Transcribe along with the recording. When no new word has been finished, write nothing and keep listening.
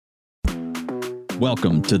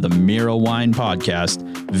Welcome to the Mira Wine Podcast,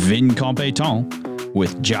 Vin Compétent,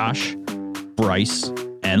 with Josh, Bryce,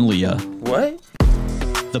 and Leah. What?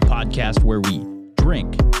 The podcast where we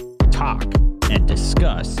drink, talk, and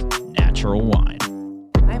discuss natural wine.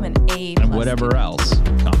 I'm an A+. And whatever else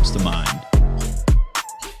comes to mind.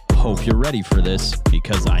 Hope you're ready for this,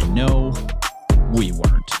 because I know we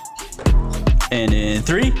weren't. And in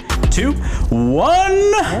 3, 2, 1.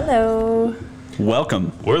 Hello.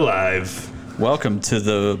 Welcome. We're live. Welcome to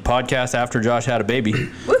the podcast after Josh had a baby.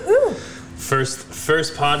 Woohoo. First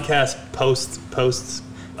podcast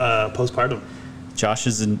postpartum. Josh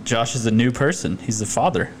is a new person. He's the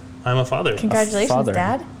father. I'm a father. Congratulations, father.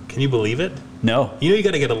 Dad. Can you believe it? No, You know you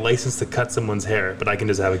got to get a license to cut someone's hair, but I can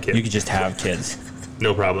just have a kid. you could just have kids,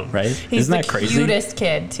 No problem. right? He's Isn't that the crazy? cutest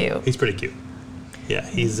kid, too. He's pretty cute. Yeah,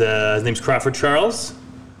 he's his name's Crawford Charles.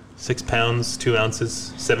 6 pounds, 2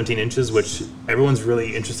 ounces, 17 inches, which everyone's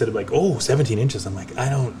really interested in, like, oh, 17 inches. I'm like, is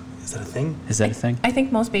that a thing? Is that a thing? I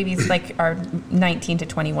think most babies are 19 to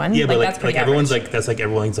 21. Yeah, but that's pretty everyone's average. like, that's like,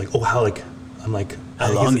 everyone's like, oh, how, like, I'm like,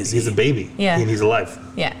 How long is he's he? a baby. Yeah. And he's alive.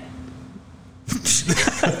 Yeah.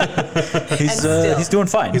 He's doing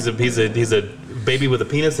fine. He's a baby with a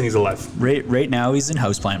penis and he's alive. Right now he's in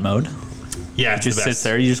houseplant mode. Yeah, it's Just the sits best.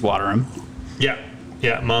 there. You just water him. Yeah.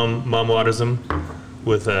 Mom waters him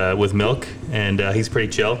with milk, and he's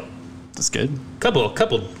pretty chill. That's good.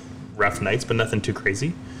 Couple rough nights, but nothing too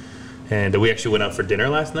crazy. And we actually went out for dinner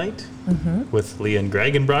last night with Leah and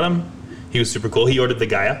Greg and brought him. He was super cool. He ordered the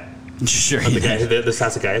Gaia, Sure. the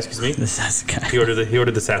Sassicaia, excuse me. That's the guy. He ordered the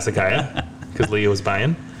Sassicaia because Leah was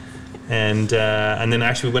buying, and then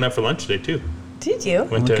actually we went out for lunch today too. Did you?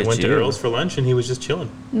 Went Look at to you. Earl's for lunch, and he was just chilling.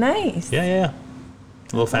 Nice. Yeah. A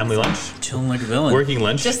little family lunch, Chilling like a villain. working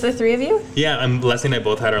lunch. Just the three of you? Yeah, Leslie and I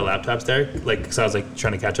both had our laptops there, so I was like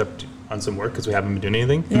trying to catch up on some work because we haven't been doing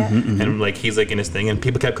anything. Yeah. And like he's like in his thing, and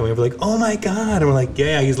people kept coming over like, "Oh my god!" And we're like,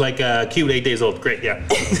 "Yeah." He's like cute, 8 days old. Great, yeah.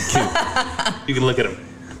 Cute. You can look at him.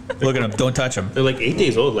 Look at him. Don't touch him. They're like 8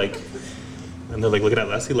 days old, like, and they're like looking at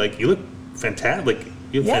Leslie like, "You look fantastic. Like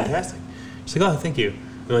you look Yeah. fantastic." She's like, "Oh, thank you."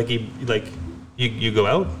 They're like, "You go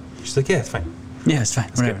out?" She's like, "Yeah, it's fine. Yeah, it's fine.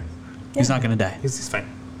 Whatever. He's not gonna die. He's fine."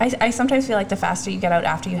 I sometimes feel like the faster you get out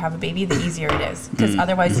after you have a baby, the easier it is. Because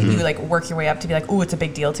otherwise you like work your way up to be like, oh, it's a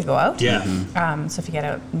big deal to go out. Yeah. So if you get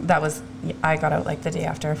out, I got out like the day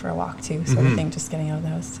after for a walk too, sort of thing, just getting out of the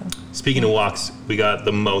house. So Speaking of walks, we got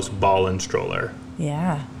the most ballin' stroller,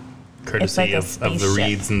 yeah. courtesy like a of the spaceship.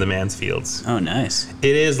 Reeds and the Mansfields. Oh, nice.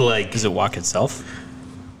 It is like Does it walk itself?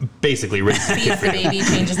 basically Reeds. Feeds the baby,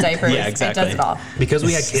 changes diapers. Yeah, exactly. It does it all. Because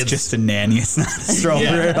we had It's kids. just a nanny. It's not a stroller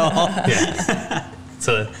Yeah. at all. Yeah. It's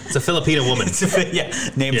a Filipino woman. Yeah.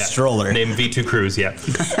 Named Yeah. Stroller. Named V2 Cruz, yeah.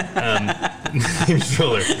 Named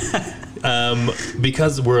Stroller.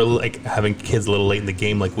 Because we're like having kids a little late in the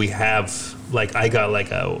game, like we have, like I got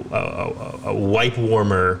like a wipe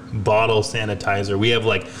warmer, bottle sanitizer. We have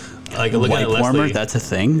like look Wipe at Leslie. warmer? That's a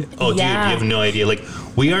thing? Oh, Yeah. dude, you have no idea. Like,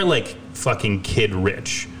 we are like fucking kid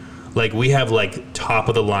rich. Like, we have like top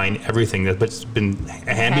of the line everything that's been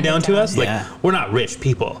hand me down to us. Like, Yeah. we're not rich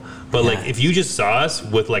people, but like, Yeah. if you just saw us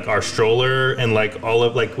with like our stroller and like all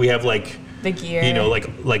of like, we have like, The gear. you know, like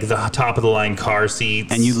the top of the line car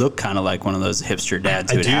seats. And you look kind of like one of those hipster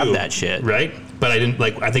dads who would have that shit. right? But I didn't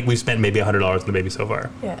like. I think we've spent maybe $100 on the baby so far.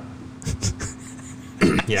 Yeah.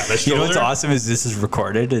 Yeah, that You stroller. know what's awesome is this is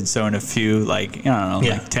recorded, and so in a few, like, I don't know,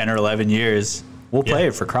 Yeah. like 10 or 11 years, we'll play Yeah.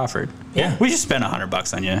 it for Crawford. Yeah. We just spent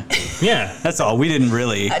 $100 on you. Yeah. That's all. We didn't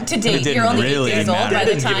really. To it date, didn't you're only 8 really days old matter. by I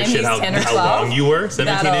the didn't give a time shit he's how, 10 or 12. how long you were.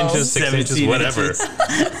 17 That'll- inches, 6 inches, 17 whatever.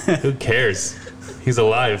 inches. Who cares? He's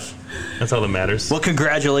alive. That's all that matters. Well,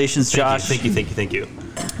 congratulations, Josh. Thank you.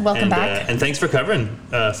 Welcome and, back. And thanks for covering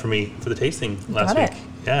for me for the tasting last got week. it.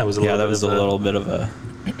 Yeah, it was a Yeah, little. that was a little bit of a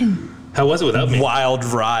How was it without me? wild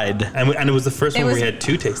ride. And it was the first It one where was- we had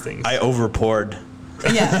 2 tastings. I overpoured.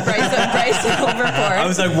 Yeah, Bryce overpoured. I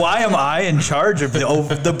was like, why am I in charge of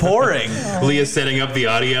the pouring? Leah's setting up the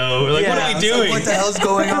audio. We're like, what Yeah, are I we was like, doing? what the hell's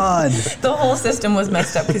going on? The whole system was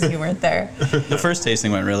messed up because you weren't there. The first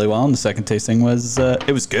tasting went really well, and the second tasting was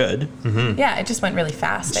it was good. Yeah, it just went really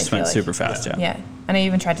fast. Just I feel went like. super fast. Yeah. Yeah, and I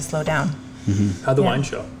even tried to slow down. How'd the Yeah. wine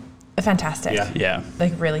show? Fantastic. Yeah. Yeah.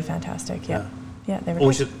 Like really fantastic. Yeah. Yeah, they were. Well,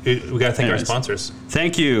 good. we got to thank Anyways. our sponsors.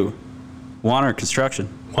 Thank you, Warner Construction,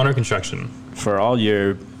 Warner Construction. for all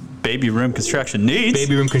your baby room construction needs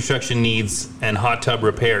Baby room construction needs and hot tub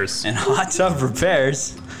repairs. and hot tub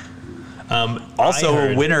repairs. Also, I a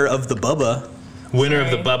heard- winner of the Bubba Winner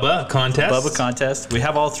of the Bubba contest. Bubba contest. We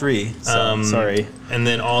have all 3. So sorry. And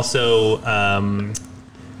then also,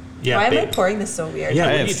 yeah. Why am I ba- pouring this so weird? Yeah, I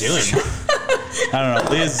what are have- you doing? don't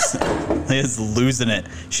know. Leah's losing it.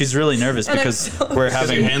 She's really nervous And I'm because so we're Your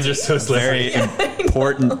having hands are so slippery. very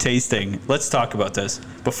important tasting. Let's talk about this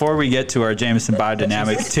before we get to our Jameson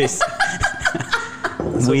biodynamic taste.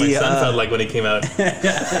 That's what my son felt like when he came out.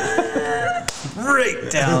 Right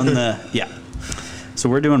down the So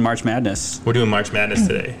we're doing March Madness We're doing March Madness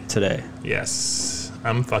today. today. Yes.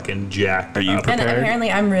 I'm fucking jacked. Are you up. prepared? And apparently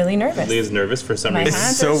I'm really nervous. Leah's nervous for some My reason.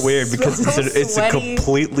 hands It's so are weird because so it's a sweaty.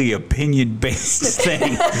 completely opinion-based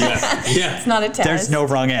thing. Yeah. It's not a test. There's no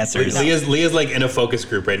wrong answers. Leah's like in a focus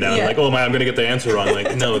group right now. Yeah. Like, oh my, I'm gonna get the answer wrong.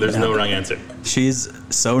 Like, no, there's no wrong answer. She's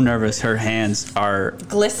so nervous. Her hands are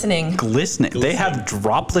glistening. glistening. They have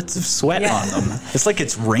droplets of sweat Yeah. on them. It's like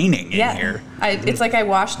it's raining in Yeah. here. It's like I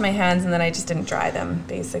washed my hands and then I just didn't dry them,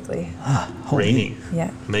 basically. Raining. Yeah.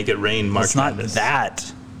 Make it rain. March It's not Madness. that.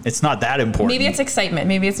 It's not that important. Maybe it's excitement.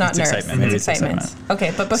 Maybe it's not It's nerves. excitement. Maybe it's excitement.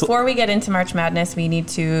 Okay, but before we get into March Madness, we need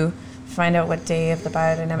to find out what day of the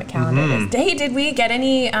biodynamic calendar it is. Hey, did we get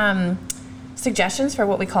any suggestions for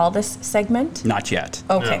what we call this segment? Not yet.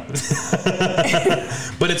 Okay.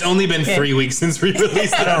 But it's only been 3 weeks since we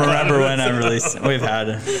released it. I don't remember when I released. We've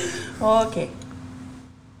had. Okay.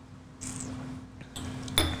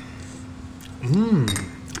 I'm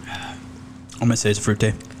gonna say it's fruit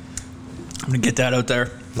day. I'm gonna get that out there.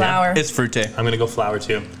 Flour. It's fruit day. I'm gonna go flour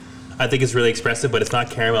too. I think it's really expressive, but it's not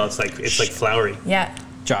caramel. It's like flowery. Yeah.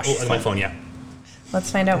 Josh, Oh, on my phone, yeah.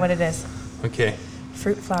 Let's find out what it is. Okay,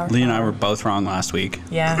 Fruit flour. Lee and I were both wrong last week.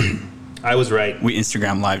 Yeah. I was right. We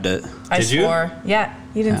Instagram lived it. I Did you? swore. Yeah.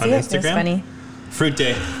 You didn't On see it. That's Instagram? funny. Fruit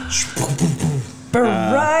day.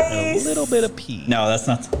 Bryce. A little bit of pee. No, that's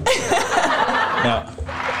not. No.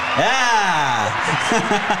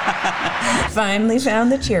 Ah! Finally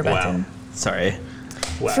found the cheer Wow. button. Sorry.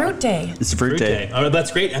 Wow. Fruit day. It's fruit, Fruit day. day. Oh,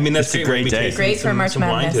 that's great. I mean, that's It's a great. great We'll be day. tasting Great for some- March some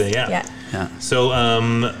wine Madness. today, yeah. Yeah. So,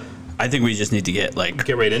 I think we just need to get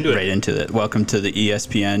right into it. Right into it. Welcome to the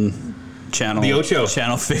ESPN channel. The Ocho.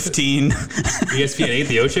 Channel 15. ESPN 8,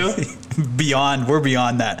 the Ocho? Beyond. We're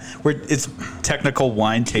beyond that. It's technical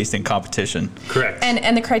wine tasting competition. Correct.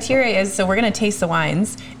 And the criteria is, so we're going to taste the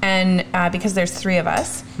wines, and because there's 3 of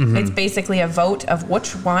us, Mm-hmm. it's basically a vote of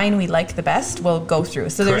which wine we like the best. We'll go through.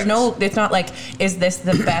 So there's Correct. it's not like, is this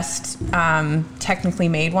the best technically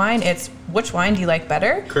made wine? It's which wine do you like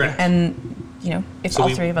better? Correct. And if all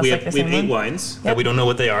 3 of us like the we same have 8 one. wines Yep. that we don't know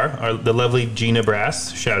what they are. The lovely Gina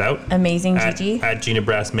Brass, shout out. Amazing, at, Gigi. At Gina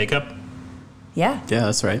Brass Makeup. Yeah. Yeah,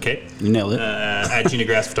 that's right. Okay. You nailed it. At Gina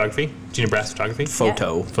Brass Photography. Gina Brass Photography.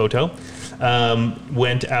 Photo.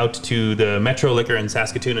 Went out to the Metro Liquor in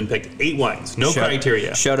Saskatoon and picked 8 wines. No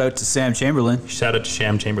criteria. Shout out to Sam Chamberlain. Shout out to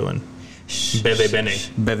Sham Chamberlain. Bebe Bene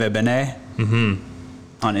Beve Bene.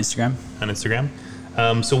 On Instagram. on Instagram.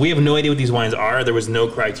 So we have no idea what these wines are. There was no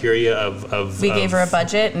criteria of We gave her a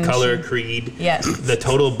budget and color, she- creed. Yeah. The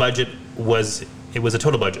total budget was a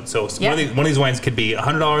total budget. So Yeah. one of these wines could be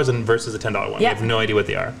 $100 and versus a $10 one. Yeah. We have no idea what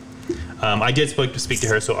they are. I did speak to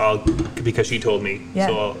her, so because she told me. Yeah.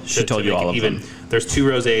 So She told you make all it of even. them. There's 2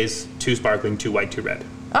 rosés, 2 sparkling, 2 white, 2 red.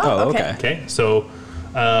 Oh, Oh, okay. okay. Okay, so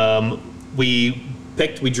we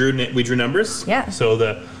drew numbers. Yeah.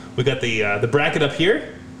 So we got the bracket up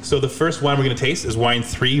here. So the first wine we're gonna taste is wine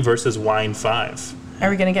 3 versus wine 5. Are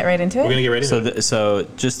we going to get right into it? We're gonna get ready. So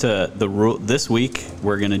just the rule this week,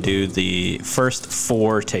 we're gonna do the first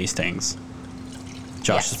 4 tastings.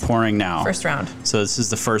 Josh Yes. is pouring now. First round. So this is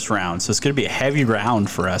the first round. So it's gonna be a heavy round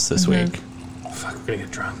for us this week. Fuck, we're gonna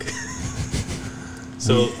get drunk.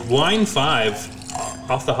 So wine 5,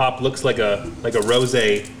 off the hop, looks like a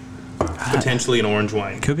rosé, potentially an orange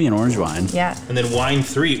wine. Could be an orange wine. Yeah. And then wine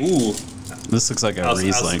 3, ooh, This looks like a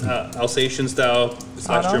Riesling. Alsatian style /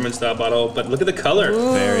 Bottle. German style bottle. But look at the color.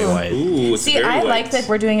 Very white. Ooh, it's See, very I white. like that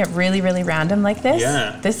we're doing it really, really random like this.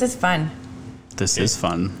 Yeah. This is fun. This is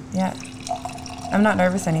fun. Yeah. I'm not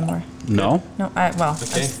nervous anymore. No? No,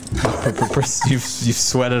 Okay. you've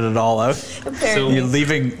sweated it all out. apparently. You're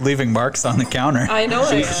leaving marks on the counter. I know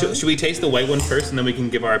I am. Should we taste the white one first, and then we can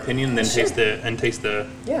give our opinion, and then taste the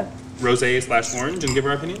Yeah. rosé / orange, and give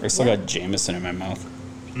our opinion? I still got Jameson in my mouth.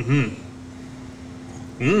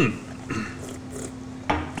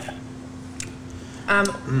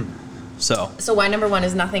 So wine number 1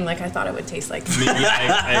 is nothing like I thought it would taste like.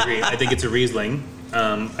 I agree. I think it's a Riesling.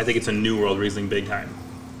 I think it's a New World Riesling big time.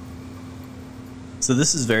 So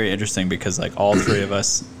this is very interesting because like all 3 of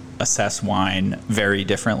us assess wine very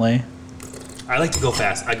differently. I like to go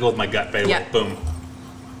fast. I go with my gut right away. Yeah. Boom.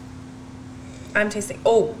 I'm tasting.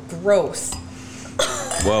 Oh, gross.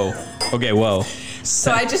 Whoa. Okay, whoa.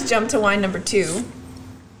 So I just jumped to wine number 2.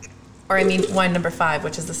 Or I mean wine number 5,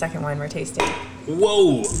 which is the second wine we're tasting.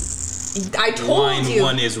 Whoa. I told Wine you.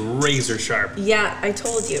 one is razor sharp. Yeah, I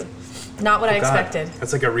told you. Not what I God, expected.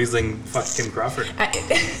 That's like a Riesling fucking Crawford.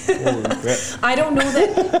 I don't know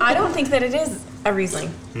that. I don't think that it is a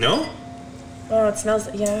Riesling. No? Oh, it smells.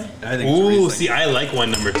 Yeah. I think Ooh, see, I like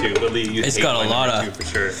wine number 2, but Lee, you It's hate got a wine lot number of- 2 for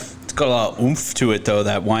sure. It's got a lot of oomph to it though.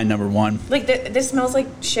 That wine number 1. Like this smells like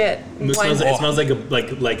shit. It smells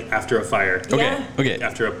like after a fire. Yeah. Okay. Okay.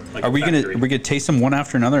 After a like Are we factory. gonna taste them one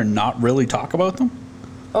after another and not really talk about them?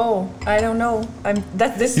 Oh, I don't know.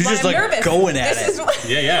 This is You're why just, I'm like, nervous. going at this it. Is what,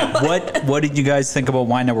 Yeah, yeah. What did you guys think about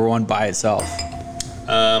wine number 1 by itself?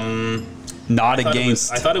 Not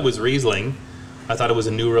against. I thought it was Riesling. I thought it was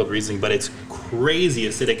a New World Riesling, but it's crazy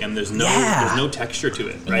acidic and there's no texture to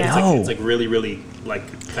it, right? Yeah. It's like really, really like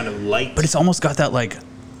kind of light. But it's almost got that like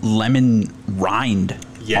lemon rind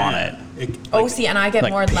on it. see, and I get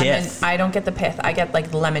like more lemon. pith. I don't get the pith. I get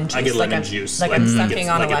like lemon juice. I get lemon like juice. Like I'm sucking it's,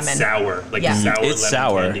 on a like lemon. It's sour, like Yeah. sour It's lemon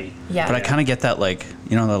sour. candy. Yeah. But I kind of get that like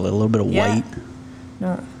that little bit of Yeah. white.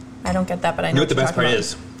 No, I don't get that, but I You know know what the you're best part talking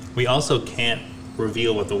is? We also can't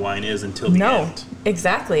reveal what the wine is until the about. No, end.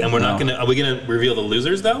 exactly. And we're not No. gonna. Are we gonna reveal the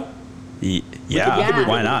losers though? Yeah, Yeah.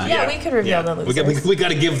 why not? Yeah, we could reveal the losers. We got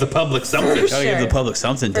to give the public something. For Gotta give sure. the public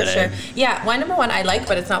something For today. sure. Yeah, wine number 1 I like,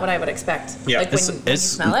 but it's not what I would expect. Yeah. Like It's, when you it's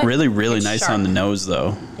smell it, really, really it's nice sharp. on the nose,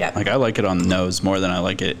 though. Yep. Like, I like it on the nose more than I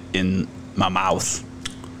like it in my mouth.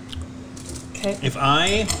 Okay. If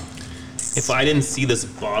I didn't see this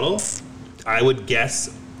bottle, I would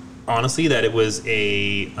guess honestly that it was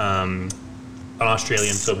an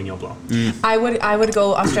Australian Sauvignon Blanc. I would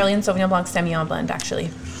go Australian Sauvignon Blanc Semillon blend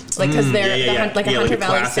actually. Like because they're yeah. like a Yeah, like Hunter a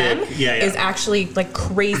Valley classic. Sem Yeah, yeah. is actually like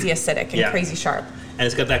crazy acidic and Yeah. crazy sharp. And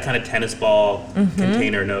it's got that kind of tennis ball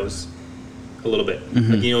container nose, a little bit,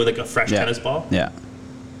 like like a fresh Yeah. tennis ball. Yeah.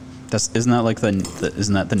 Isn't that like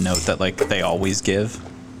isn't that the note that like they always give?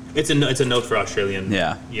 It's a note for Australian.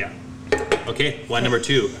 Yeah. Yeah. Okay, wine number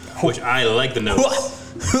 2, which I like the notes.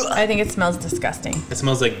 I think it smells disgusting. It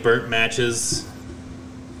smells like burnt matches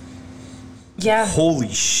Yeah. Holy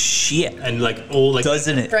shit! and like old like.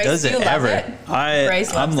 Doesn't it? Bryce, does you it love ever? it?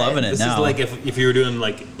 Bryce I'm loves loving it. it This now. is like if you were doing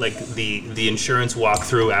like the insurance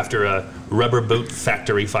walkthrough after a rubber boot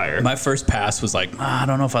factory fire. My first pass was like, I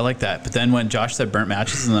don't know if I like that. But then when Josh said burnt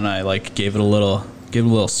matches, and then I like gave it a little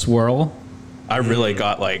swirl, I really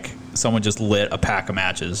got like someone just lit a pack of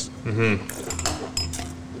matches.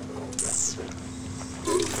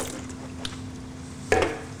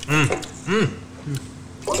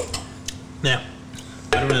 Yeah,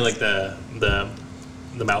 I don't really like the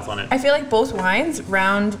mouth on it. I feel like both wines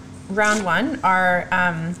round 1 are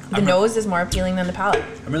the nose is more appealing than the palate.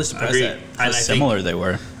 I'm really surprised Agreed. at And how I think- similar they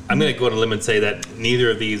were. I'm gonna go on a limb and say that neither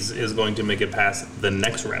of these is going to make it past the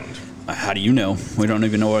next round. How do you know? We don't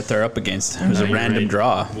even know what they're up against. It was a You're random right.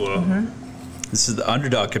 draw. Whoa. This is the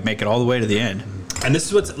underdog could make it all the way to the end. And this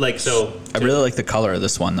is what's like so. I really like the color of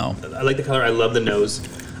this one though. I like the color. I love the nose.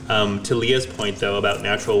 To Leah's point though about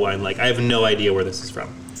natural wine, like I have no idea where this is from.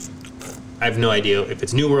 I have no idea if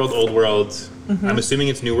it's New World, Old World. I'm assuming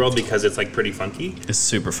it's New World because it's like pretty funky, It's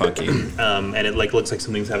super funky. and it like looks like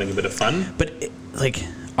something's having a bit of fun. But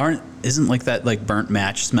isn't like that like burnt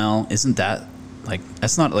match smell? Isn't that like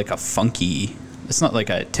that's not like a funky? It's not like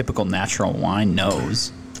a typical natural wine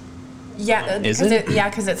nose. Yeah, Is because it?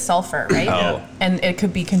 because it's sulfur, right? Oh. And it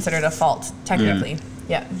could be considered a fault technically.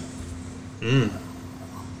 Yeah.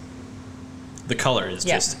 The color is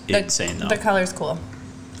Yeah. just The- insane though. The color's cool.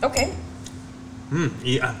 Okay.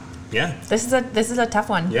 Yeah, This is a tough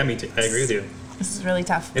one. yeah. Me too. I agree with you. This is really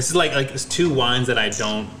tough. This is like it's two wines that I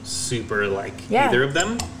don't super like Yeah. either of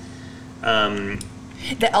them.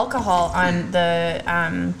 The alcohol on the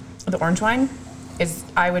orange wine is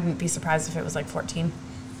I wouldn't be surprised if it was like 14.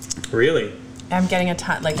 Really, I'm getting a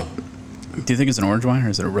ton like Do you think it's an orange wine or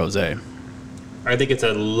is it a rosé? I think it's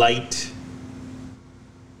a light.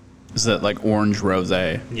 Is that like orange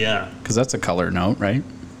rosé? Yeah, Because that's a color note, right?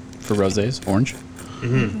 For rosés, orange.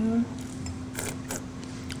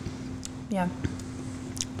 yeah.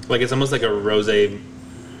 like it's almost like a rosé.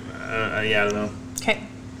 Yeah, I don't know. Okay.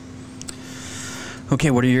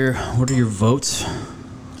 Okay, what are your votes?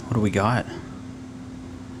 What do we got?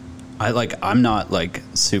 I'm not like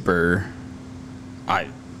super.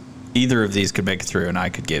 Either of these could make it through, and I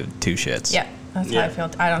could give 2 shits. Yeah. That's Yeah. how I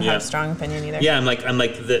feel. I don't Yeah. have a strong opinion either. Yeah, I'm like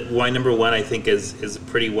the wine number 1. I think is a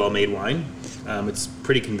pretty well made wine. It's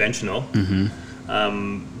pretty conventional.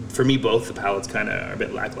 For me, both the palates kind of are a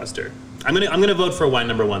bit lackluster. I'm gonna vote for wine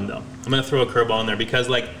number 1 though. I'm gonna throw a curveball in there because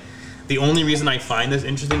like the only reason I find this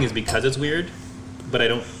interesting is because it's weird, but I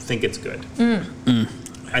don't think it's good.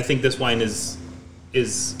 I think this wine is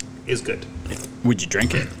good. Would you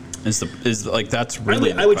drink it? Is like that's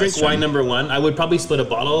really. I would drink question. wine number 1. I would probably split a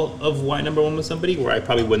bottle of wine number 1 with somebody, where I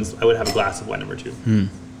probably wouldn't. I would have a glass of wine number 2.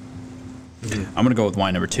 I'm gonna go with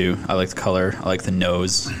wine number 2. I like the color. I like the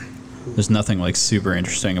nose. There's nothing like super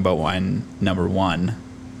interesting about wine number 1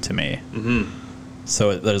 to me.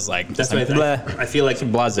 So there's like That's like, what bleh. I feel like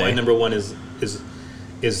Blasé. wine number 1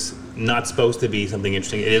 is not supposed to be something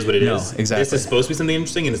interesting. It is what it No, is. exactly. This is supposed to be something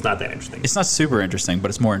interesting, and it's not that interesting. It's not super interesting, but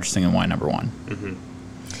it's more interesting than wine number 1.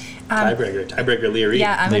 Tiebreaker, Leah Reed.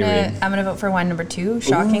 Yeah, Leary. I'm gonna vote for wine number 2.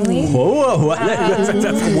 Shockingly. Whoa! What?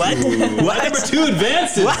 Wine number 2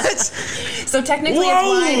 advances. What? So technically,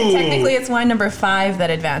 it's wine number 5 that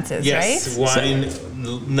advances, Yes, right? wine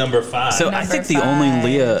number 5. So I Number think the 5.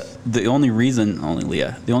 only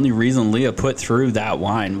reason Leah put through that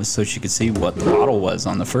wine was so she could see what the bottle was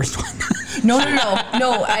on the first one. No.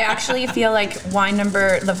 I actually feel like wine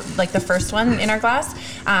number, the first one in our glass,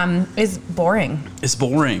 is boring, It's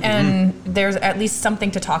boring. and there's at least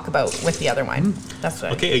something to talk about with the other wine. That's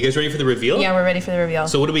what. Okay, are you guys ready for the reveal? Yeah, we're ready for the reveal.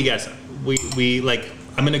 So what do we guess? We like.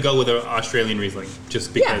 I'm gonna go with an Australian Riesling,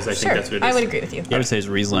 just because I think that's what it is. I would agree with you. I would say it's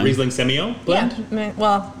Riesling. Riesling Semio blend. Yeah.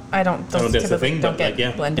 Well, I don't. Those think that's the typically thing, don't but, get like,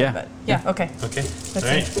 yeah. blended. Yeah. But yeah. Okay. Okay. Let's All see.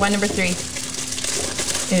 right. Wine number 3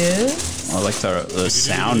 is. I like the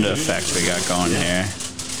sound effect we got going here.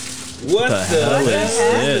 What the hell heck is is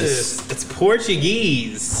this? this? It's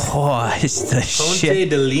Portuguese. Oh, it's the Ponte shit.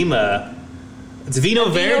 de Lima. It's Vino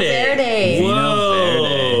Verde. Verde.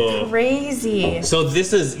 Whoa. Crazy. So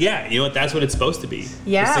this is, you know what? That's what it's supposed to be.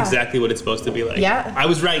 Yeah. That's exactly what it's supposed to be like. Yeah. I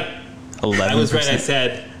was right. 11%. I was right. I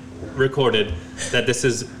said, recorded, that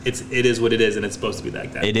it is what it is, and it's supposed to be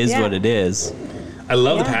like that. It is Yeah. what it is. I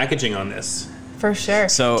love the Yeah. packaging on this. For sure.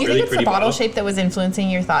 So- do you Really think it's the pretty bottle bottle. shape that was influencing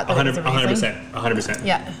your thought that it was a Riesling? 100%.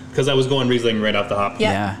 Yeah. Because I was going Riesling right off the hop.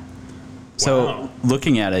 Yeah. So Wow.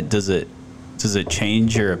 looking at it, does it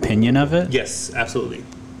change your opinion of it? Yes, absolutely.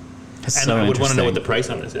 It's And so I would want to know what interesting. the price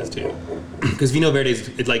on this is too. Because Vino Verde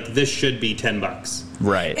is like this should be $10,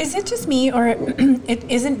 Right. Is it just me, or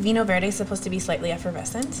isn't Vino Verde supposed to be slightly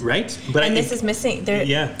effervescent? right? But And I this is missing. There,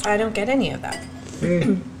 Yeah. I don't get any of that.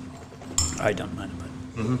 I don't mind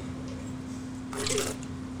it.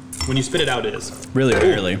 when you spit it out, it is. Really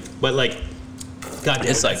rarely. But like, God,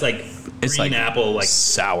 It's it's like it's green like apple, like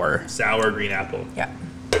sour. sour green apple. Yeah.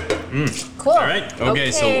 Cool. All right.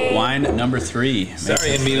 Okay, so wine number 3.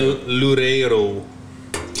 Sorry, Emil Loureiro.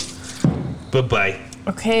 Bye bye.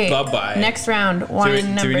 Okay. Bye-bye. Next round. Wine Do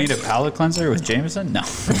number. we need a palate cleanser with Jameson? No. I'm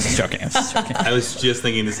just joking. I'm just joking. I was just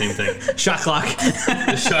thinking the same thing. Shot clock.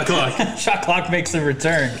 The shot clock. Shot clock makes a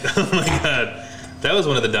return. Oh my God, that was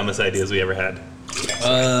one of the dumbest ideas we ever had.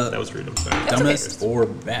 That was rude. I'm sorry. Dumbest or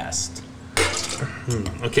best?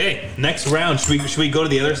 Okay, next round. Should we go to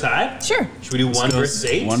the other side? Sure. Should we do 1 versus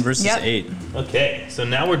 8? 1 versus Yep. 8. Okay, so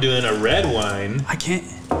now we're doing a red wine. I can't.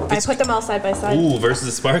 I put them all side by side. Ooh, versus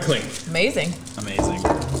a sparkling. Amazing. Amazing.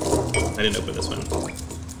 I didn't open this one.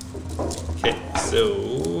 Okay,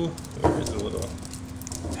 so where's the little?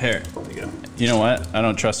 Here. There you go. You know what? I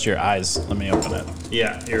don't trust your eyes. Let me open it.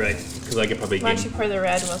 Yeah, you're right. Because I could probably Why don't you game. pour the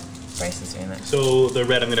red while Bryce is doing that? So the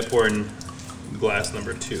red, I'm gonna pour in glass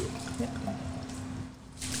number 2. Yeah.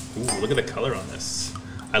 Ooh, look at the color on this.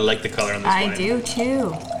 I like the color on this I wine. do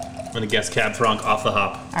too. I'm gonna guess Cab Franc off the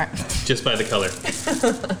hop, All right. just by the color.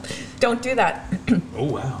 Don't do that. Oh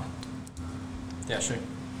wow. Yeah, sure.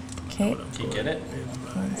 Okay. Can you get it?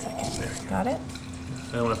 1 second. Got it?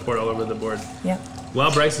 I don't want to pour it all over the board. Yeah.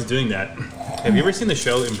 While Bryce is doing that, have you ever seen the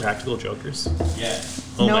show Impractical Jokers? Yeah.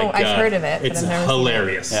 Oh No, my God. I've heard of it, but It's I've never seen it.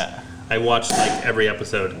 hilarious. Yeah. I watched like every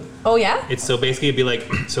episode. Oh yeah. It's so basically it'd be like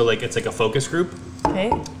it's like a focus group,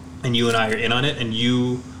 Okay. and you and I are in on it, and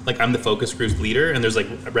you like I'm the focus group's leader, and there's like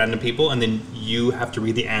random people, and then you have to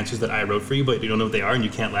read the answers that I wrote for you, but you don't know what they are, and you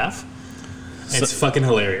can't laugh. It's fucking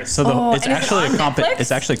hilarious. So Oh, it's and is it actually on Netflix?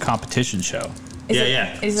 it's actually a competition show. Is Yeah, it,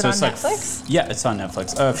 yeah. Is it So on it's like- Netflix? Yeah, it's on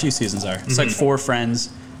Netflix. A few seasons are. It's like 4 friends.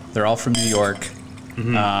 They're all from New York,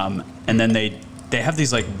 and then they have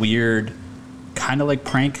these like weird, kind of like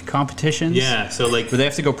prank competitions. Yeah, so like Where they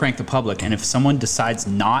have to go prank the public, and if someone decides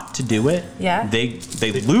not to do it, Yeah. they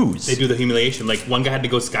lose. they do the humiliation. Like one guy had to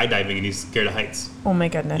go skydiving, and he's scared of heights. Oh my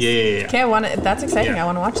goodness. Yeah. Okay, I want to. That's exciting. Yeah. I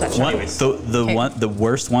want to watch that show. One, Anyways. the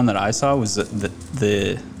worst one that I saw was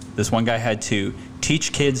this one guy had to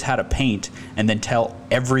teach kids how to paint and then tell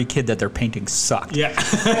every kid that their painting sucked. Yeah.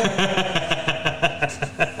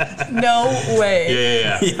 No way.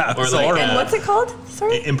 Yeah. Yeah, Or it's like horrible. And what's it called?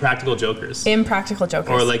 Sorry. Impractical Jokers. Impractical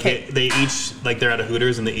Jokers. Or like Okay. they each like they're at a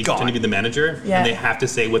Hooters and they each pretend to be the manager Yeah. and they have to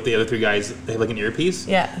say what the other 3 guys they have like an earpiece.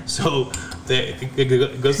 Yeah. So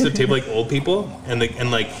it goes to the table like old people and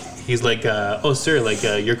like he's like, oh sir, like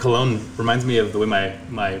your cologne reminds me of the way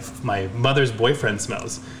my mother's boyfriend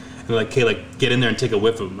smells. And they're like, okay, like get in there and take a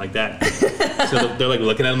whiff of him like that. So they're like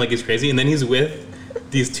looking at him like he's crazy, and then he's with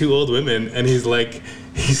these 2 old women, and he's like,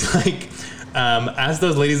 ask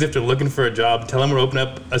those ladies if they're looking for a job. Tell them we're opening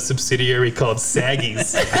up a subsidiary called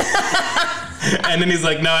Saggies. And then he's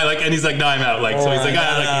like, no, and he's like, no, I'm out. Like, so he's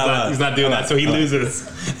like, he's not doing that. So he loses.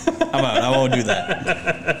 I'm out. I won't do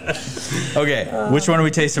that. Okay, which one are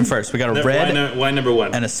we tasting first? We got a red Wine number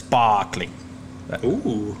 1. and a sparkling.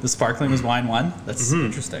 Ooh. The sparkling was wine 1? That's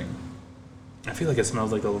interesting. I feel like it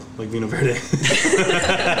smells like Vino Verde.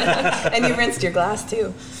 And you rinsed your glass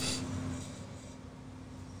too.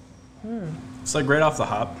 It's like right off the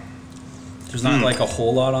hop. There's not like a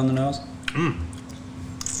whole lot on the nose.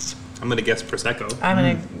 I'm gonna guess Prosecco. I'm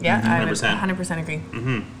gonna, I would 100%. 100%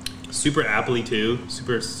 agree. Super appley too.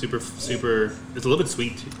 Super. It's a little bit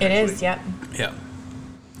sweet. It actually. is, yep. Yeah.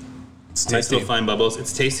 It's Nice tasty. little fine bubbles.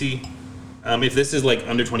 It's tasty. If this is like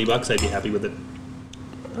under $20, I'd be happy with it.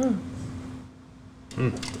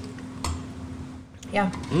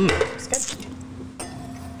 Yeah. It's good.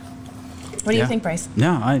 What do you think, Bryce?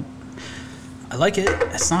 No, I like it.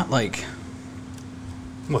 It's not like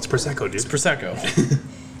What's Prosecco, dude? it's Prosecco.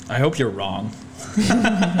 I hope you're wrong.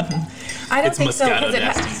 I don't It's think so. Moscato 'Cause it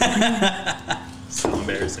d'Asti. So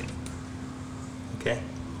embarrassing. Okay.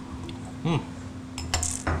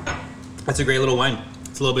 That's a great little wine.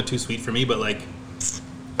 It's a little bit too sweet for me, but like,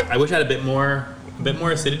 I wish I had a bit more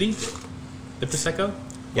acidity. The Prosecco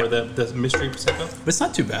or the mystery Prosecco. But it's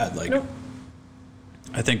not too bad. Like, Nope.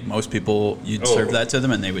 I think most people, you'd Oh. serve that to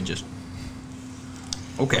them and they would just,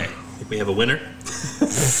 okay. I think we have a winner.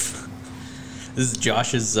 This is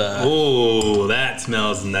Josh's, Oh, that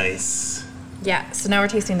smells nice. Yeah, so now we're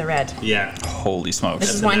tasting the red. Yeah, holy smokes.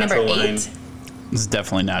 This is a wine number natural 8. wine. This is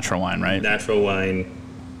definitely natural wine, right? natural wine.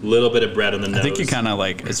 Little bit of bread on the nose. I think you kind of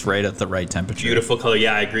like, it's right at the right temperature. Beautiful color.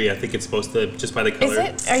 Yeah, I agree. I think it's supposed to, just by the color.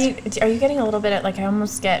 Is it? Are you getting a little bit of, like, I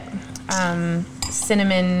almost get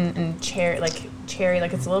cinnamon and cherry, like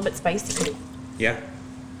it's a little bit spicy. Yeah.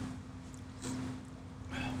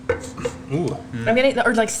 Ooh. I'm getting,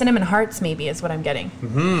 or like cinnamon hearts maybe is what I'm getting.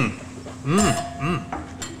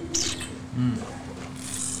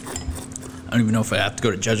 I don't even know if I have to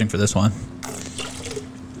go to judging for this one.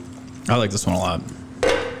 I like this one a lot.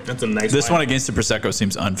 That's a nice This wine. one against the Prosecco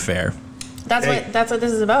seems unfair. That's Hey. what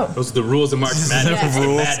this is about. Those are the rules of March Madness. Yes. The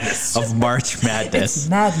Rules madness. of March Madness.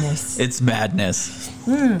 Madness. It's madness.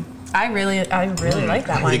 I really like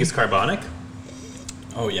that I one. think it's carbonic.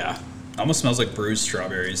 Oh yeah, almost smells like bruised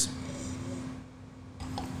strawberries.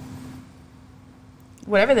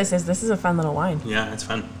 Whatever this is a fun little wine. Yeah, it's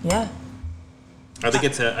fun. Yeah. I think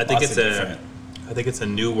it's a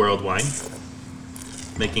new world wine.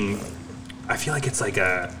 I feel like it's like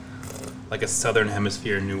a southern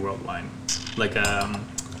hemisphere new world wine. Like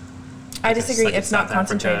I disagree. like a It's not South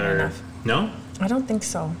Africa concentrated or- enough. No? I don't think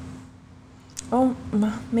so. Oh,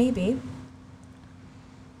 maybe.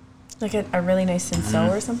 Like a really nice Cinsault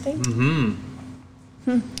or something.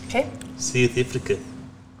 Mm-hmm. Okay. South Africa.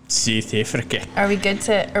 South Africa. Are we good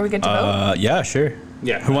to vote? Yeah, sure.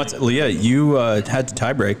 Yeah. Who wants? Leah, you had to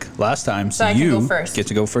tie break last time, so I can you go first. get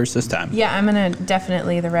to go first this time. Yeah, I'm gonna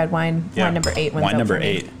definitely the red wine. Yeah. Wine number 8. wins Wine out number for me.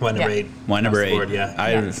 8. Wine number Yeah. 8. Wine number Across the 8. board, yeah.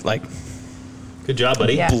 I Yeah. like Good job,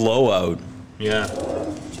 buddy. Yeah. blowout. Yeah.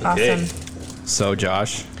 Awesome. So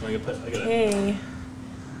Josh, I gotta Okay.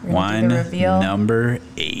 We're gonna wine do the reveal. number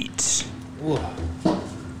 8.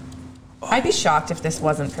 I'd be shocked if this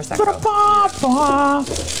wasn't Prosecco.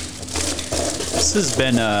 This has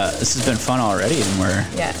been fun already, and we're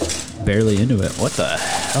Yeah. barely into it. What the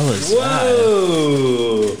hell is that?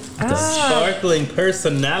 Whoa! Ah. Sparkling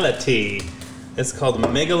personality. It's called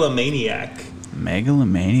Megalomaniac.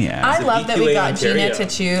 Megalomaniac. I love that we VQA got Ontario. Gina to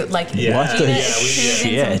chew. Like, Yeah. What the Gina Yeah,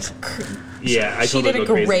 chewed in shit? some Yeah, I She totally did a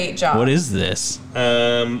go crazy. great job. What is this?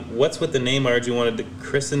 What's with the name? I originally wanted to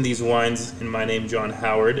christen these wines in my name, John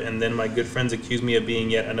Howard, and then my good friends accused me of being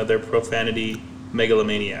yet another profanity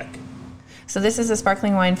megalomaniac. So this is a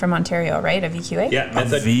sparkling wine from Ontario, right? A VQA? Yeah, A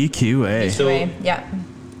method, VQA. So- Anyway, yeah.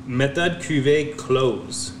 method cuvée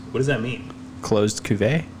close. What does that mean? Closed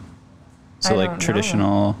cuvee? So I like don't know.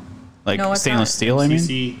 traditional, like No, it's stainless not. steel, I mean?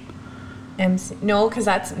 CC No, because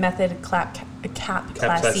that's method cap Cap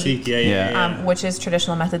classique. Classique. Yeah. Which is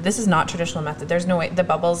traditional method. This is not traditional method. There's no way. The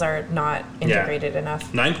bubbles are not integrated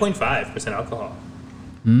enough. 9.5% alcohol.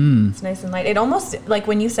 It's nice and light. It almost, like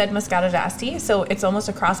when you said Moscato d'Asti, so it's almost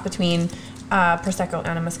a cross between Prosecco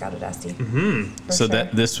and a Moscato d'Asti. Mm-hmm. So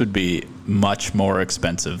that this would be much more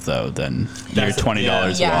expensive though than your That's-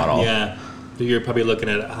 $20 yeah. a bottle. Yeah. You're probably looking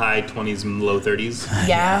at high 20s and low 30s.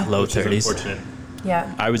 Yeah. Low Which is 30s. unfortunate.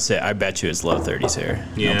 Yeah. I would say, I bet you it's low 30s here.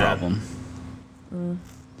 Yeah. No problem.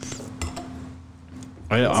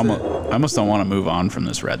 I almost don't want to move on from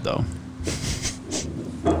this red, though.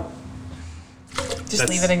 Just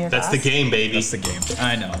leave it in your That's glass. the game, baby. That's the game.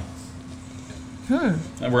 I know.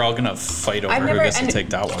 And we're all going to fight over who gets to take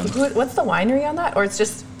that one. What's the winery on that? Or it's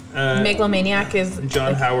just Megalomaniac is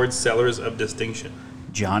John Howard Cellars of Distinction.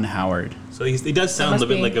 John Howard. So he does sound a must little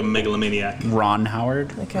bit be- like a megalomaniac. Ron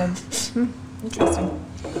Howard. like a interesting.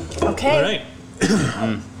 Okay. All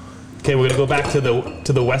right. Okay, we're gonna go back to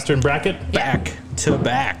the Western bracket. Back to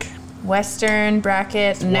back. Western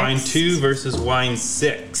bracket next. Wine 2 versus wine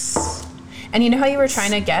 6. And you know how you were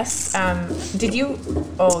trying to guess? Did you?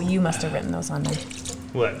 Oh, you must have written those on there.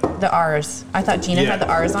 What? The R's. I thought Gina had the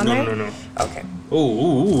R's on there. No. Okay.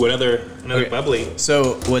 Ooh, another Okay. bubbly.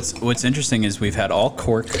 So what's interesting is we've had all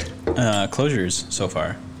cork closures so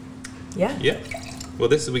far. Yeah. Yeah. Well,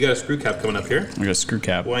 we got a screw cap coming up here. We got a screw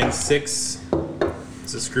cap. Wine 6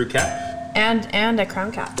 is a screw cap, And a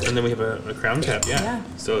crown cap. and then we have a crown cap. Yeah. Yeah.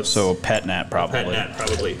 So it's So pet nat probably. pet nat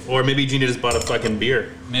probably, or maybe Gina just bought a fucking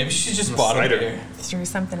beer. Maybe she just bought a beer. Threw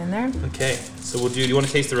something in there. Okay. So do you want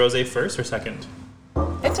to taste the rosé first or second?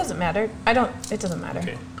 It doesn't matter. It doesn't matter.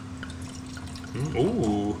 Okay.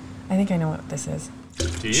 Ooh. I think I know what this is.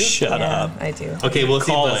 Do you? Shut Yeah, up. I do. Okay, we'll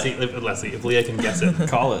see. Call Let's see if Leah can guess it.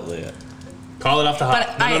 Call it, Leah. Call it off the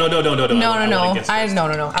hot. But No. No. I wanna guess first. No.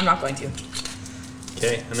 I'm not going to.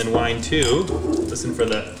 Okay, and then wine 2. Listen for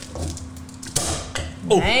the.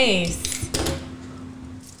 Nice.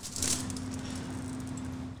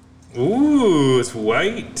 Ooh, it's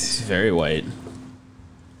white. It's very white.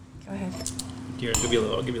 Go ahead. Here, I'll give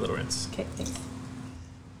you a little rinse. Okay, thanks.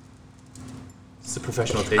 It's a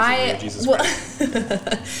professional tasting beer, Jesus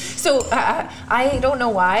Christ. So I don't know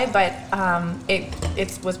why, but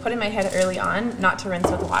it was put in my head early on not to rinse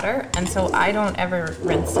with water, and so I don't ever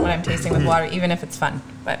rinse when I'm tasting with water, even if it's fun.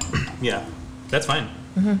 But Yeah, that's fine.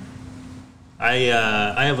 I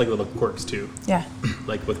have like little quirks too, yeah,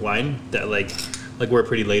 like with wine that like we're a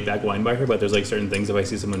pretty laid back wine bar here, but there's like certain things if I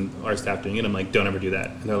see someone our staff doing it, I'm like, don't ever do that.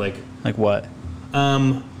 And they're like, Like what?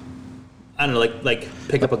 I don't know, like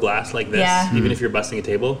pick up a glass like this, Yeah. even if you're busting a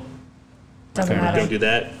table. doesn't Fair matter. Don't do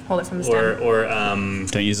that. Hold it from the stem. Or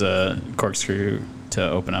Don't use a corkscrew to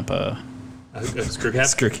open up a a screw cap.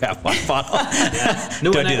 screw cap wine bottle.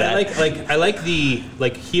 No, Don't and do that. I like the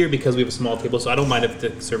here because we have a small table, so I don't mind if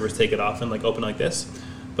the servers take it off and like open like this.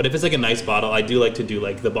 But if it's like a nice bottle, I do like to do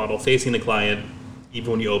like the bottle facing the client,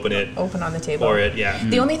 even when you open it. Open on the table. Or it, yeah.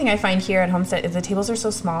 The only thing I find here at Homestead is the tables are so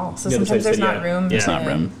small, so Yeah, the sometimes size there's that- not yeah. room Yeah. to Not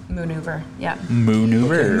room. maneuver. Yeah.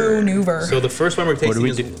 Maneuver. Maneuver. So the first one we're tasting do we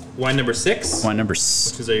is do? wine number 6, Wine number which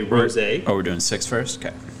is a rosé. Oh, we're doing 6 first?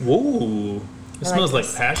 Okay. Whoa. It I smells like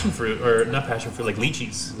like this. passion fruit, or not passion fruit, like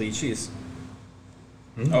lychees. Lychees.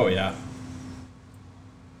 Oh, yeah.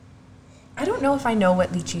 I don't know if I know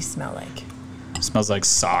what lychees smell like. Smells like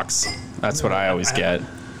socks. That's what I always get.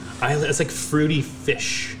 It's like fruity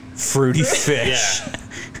fish. Fruity fish. Yeah.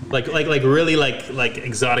 like really like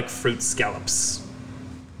exotic fruit scallops.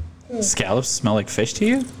 Scallops smell like fish to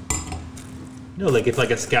you? No, like if like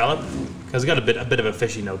a scallop, because it's got a bit of a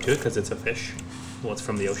fishy note to it, because it's a fish. Well, it's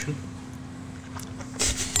from the ocean.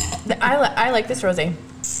 I like this rosé.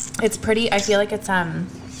 It's pretty. I feel like it's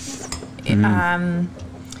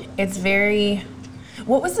it's very.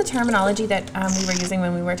 What was the terminology that we were using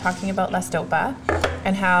when we were talking about La Stopa,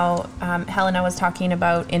 and how Helena was talking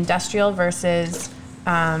about industrial versus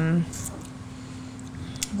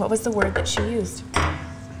what was the word that she used?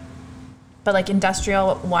 But like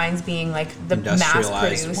industrial wines being like the mass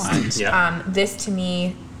Industrialized produced. wines. Yeah. This to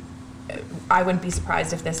me, I wouldn't be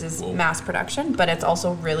surprised if this is mass production, but it's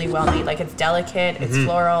also really well made. Like it's delicate, it's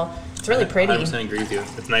floral, it's really pretty. 100% agree with you.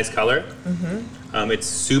 It's nice color. It's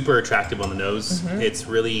super attractive on the nose. It's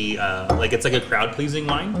really it's like a crowd pleasing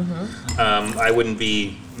wine. I wouldn't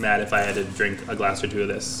be mad if I had to drink a glass or two of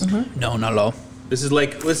this. No, not at all. This is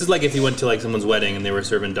like if you went to like someone's wedding and they were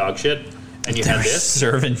serving dog shit, and you had this.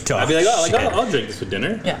 Serving dog I'd be like, shit. I'll drink this with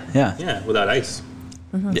dinner. Yeah, Yeah. Yeah, without ice.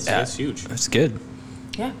 Yeah. That's huge. It's good.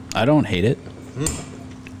 yeah. I don't hate it.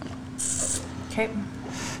 Okay.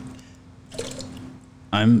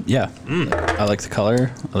 I like the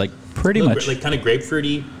color. I like pretty much. Like kind of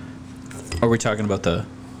grapefruity. Are we talking about the?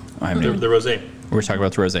 I haven't The even- rosé. we're talking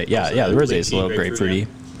about the rosé. Yeah, Also yeah. The the rosé is a little grapefruity, grapefruity.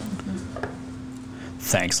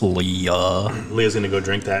 Thanks, Leah. Leah's gonna go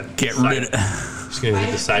drink that. Get rid of She's gonna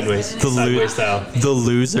drink the sideways style. the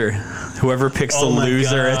loser. Whoever picks Oh the my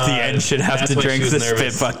loser at the God. end should have That's to why drink she the was spit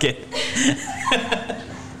nervous. bucket.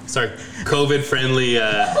 It's our COVID-friendly.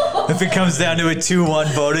 If it comes down to a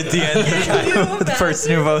 2-1 vote at the end, the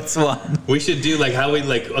person who votes won. We should do like how we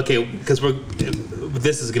okay, because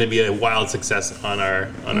this is going to be a wild success on our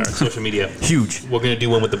social media. Huge. We're going to do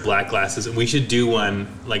one with the black glasses, and we should do one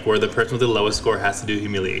like where the person with the lowest score has to do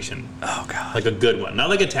humiliation. Oh god. Like a good one, not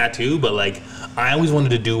like a tattoo, but like I always wanted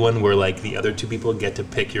to do one where like the other two people get to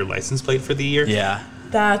pick your license plate for the year. Yeah.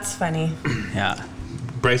 That's funny. Yeah.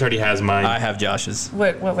 Bryce already has mine. I have Josh's.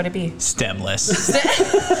 What would it be? Stemless.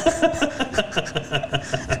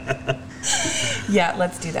 Yeah,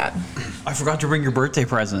 let's do that. I forgot to bring your birthday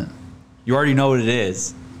present. You already know what it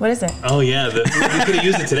is. What is it? Oh yeah, we could have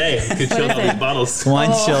used it today. We could chill is all it? these bottles.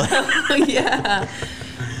 Wine chiller. Yeah.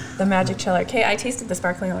 The magic chiller. Okay, I tasted the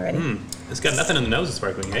sparkling already. It's got nothing in the nose of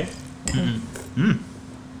sparkling, eh?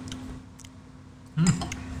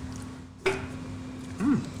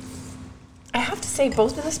 I have to say,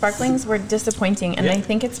 both of the sparklings were disappointing, and Yeah. I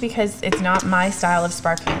think it's because it's not my style of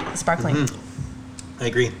sparkling. I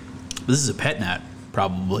agree. This is a pet nat,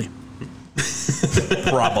 probably.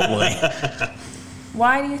 Probably.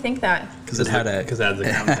 Why do you think that? Because it had a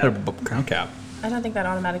crown cap. I don't think that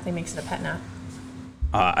automatically makes it a pet nat.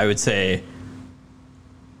 I would say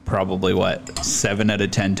probably 7 out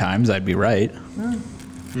of 10 times I'd be right.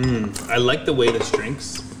 I like the way this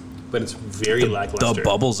drinks, but it's very lackluster. The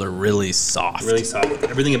bubbles are really soft. Really soft.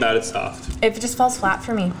 Everything about it's soft. It just falls flat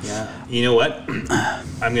for me. Yeah. You know what?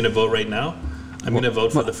 I'm gonna vote right now. I'm gonna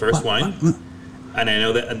vote for the first wine, and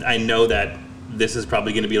I know that this is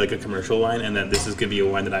probably gonna be like a commercial wine, and that this is gonna be a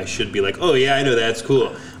wine that I should be like, oh yeah, I know that, it's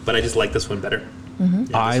cool. But I just like this one better. Yeah,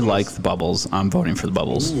 I like the bubbles. I'm voting for the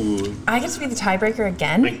bubbles. Ooh. I get to be the tiebreaker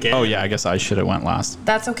again. Again. Oh yeah, I guess I should have went last.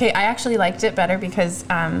 That's okay. I actually liked it better because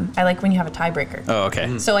I like when you have a tiebreaker. Oh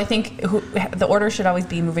okay. So I think the order should always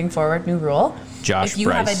be moving forward. New rule. Josh, if you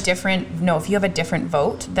have Bryce. a different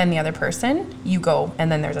vote than the other person, you go,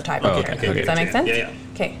 and then there's a tiebreaker. Oh, okay. Does that make sense? Yeah.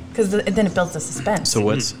 Okay, because then it builds the suspense. So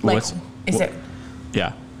what's Is it?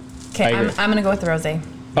 Yeah. Okay, I I'm agree. gonna go with the rosé.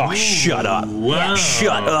 Oh, shut up. Wow.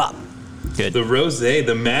 Shut up. Good. The rosé,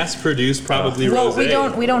 the mass-produced probably Well,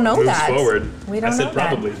 rosé. we don't know moves that. forward. We don't I said know that.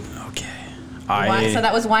 probably. Okay. So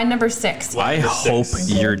that was wine number 6. I Number hope 6.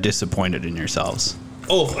 you're disappointed in yourselves.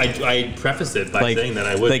 Oh, I prefaced it by saying that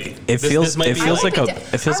I would. Like be. it feels might it be feels I like would a be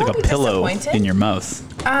it feels I like would a be pillow disappointed. in your mouth.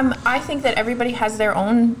 I think that everybody has their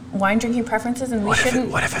own wine drinking preferences, and we shouldn't.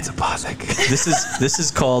 What if it's a Apothic? This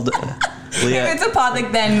is called If Leah. it's a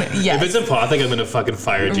Apothic, then yes. If it's a Apothic, I'm gonna fucking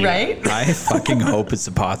fire Gina. Right? I fucking hope it's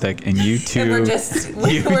Apothic, and you two. And we're just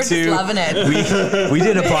loving it. We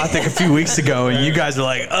did Apothic a few weeks ago, and you guys are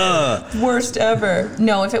like, Worst ever.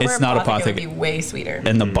 No, if it were It's not Apothic, it Apothic. would be way sweeter.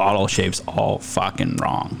 and the bottle shape's all fucking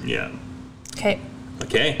wrong. Yeah. Okay.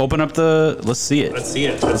 Okay. Open up the. Let's see it. Let's see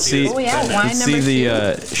it. Let's see. Oh, yeah, wine Let's see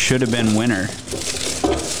number the should have been winner.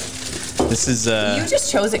 This is You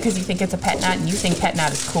just chose it because you think it's a pet nat, and you think pet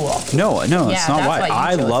nat is cool. no, Yeah, it's not that's why. why you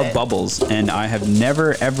I chose love it. bubbles, and I have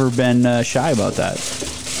never ever been shy about that.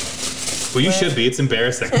 Well, you should be. It's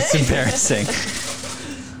embarrassing. It's embarrassing.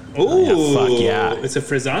 Ooh. fuck yeah. It's a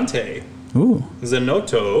frizzante. Ooh.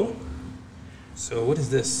 Zanotto. So what is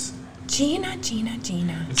this? Gina.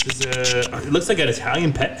 This is it looks like an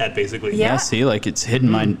Italian pet nat, basically. Yeah. Yeah, see, like it's hitting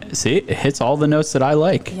my. See, it hits all the notes that I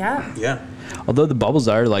like. Yeah. Yeah. Although the bubbles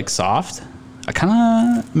are like soft, I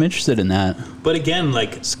kind of am interested in that. But again,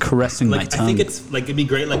 like It's caressing my I tongue. think it's like it'd be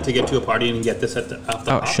great like to get to a party and get this off the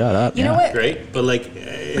Oh, hop. shut up. You know yeah. what? Great, but like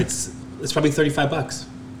it's probably $35.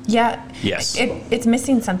 Yeah. Yes. It's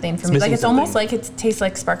missing something for me. missing Like it's almost something. like it tastes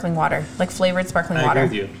like sparkling water, like flavored sparkling I water.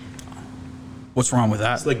 agree with you. What's wrong with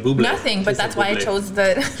that? It's like buble. Nothing, but Tastes that's like why I buble. chose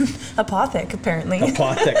the Apothic, apparently.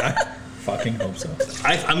 Apothic. I fucking hope so.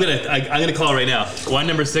 I'm gonna call it right now. Wine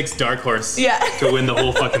number 6, Dark Horse. Yeah. To win the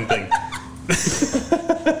whole fucking thing.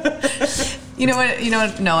 You know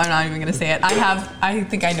what? No, I'm not even gonna say it. I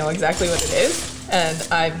think I know exactly what it is, and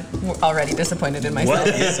I'm already disappointed in myself.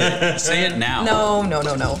 Say it now.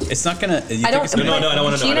 No. It's not gonna. You I don't. Think it's gonna, No, I don't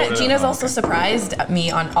wanna know, I don't wanna know. Gina's also surprised at me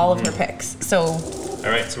on all of her picks. So, All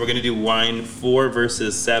right, so we're gonna do wine 4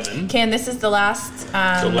 versus 7. Ken, this is the last. The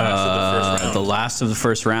last of the first round. the last of the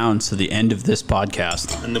first round, so the end of this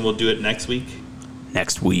podcast And then we'll do it next week.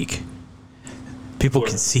 next week. People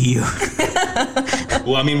can see you.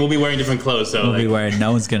 Well, I mean, we'll be wearing different clothes, so We'll like, be where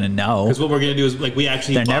no one's gonna know. because what we're gonna do is like we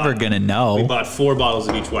actually They're never gonna know. We bought 4 bottles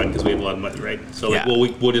of each wine because we have a lot of money, right? So like Yeah.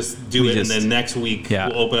 we'll just do We it, just- and then next week Yeah.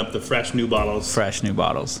 we'll open up the fresh new bottles. Fresh new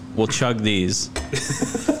bottles. We'll chug these.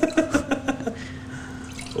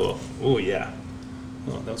 Oh yeah.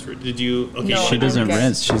 Oh, that was rude. Did you? Okay. No, She doesn't good.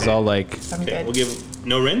 rinse. She's all like, I'm Okay, good. we'll give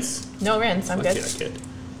no rinse. No rinse. I'm good. Okay, good.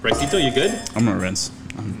 Ricito, you good? I'm gonna rinse.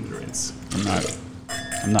 rinse.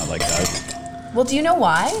 I'm not like that. Well, do you know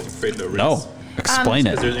why? Afraid to rinse. No. Explain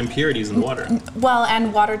Because it. there's impurities in the water. Well,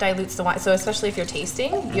 and water dilutes the wine. So especially if you're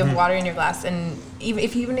tasting, you have water in your glass, and even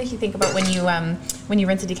if you think about when you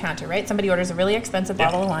rinse a decanter, right? Somebody orders a really expensive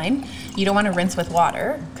bottle of wine. You don't want to rinse with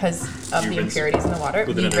water because of You the rinse impurities in the water.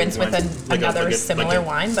 with You another rinse with wine. another similar like a-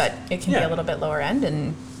 wine, but it can be Yeah. a little bit lower end,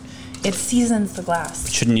 and it seasons the glass.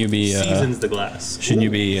 Shouldn't you be Seasons the glass.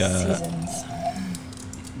 Seasons.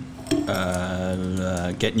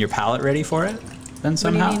 getting your palate ready for it then do you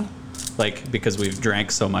somehow? mean? Like, because we've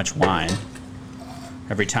drank so much wine.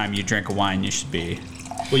 Every time you drink a wine, you should be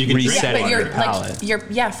Well, you can drink resetting But your you're palate.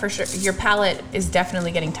 like for sure. Your palate is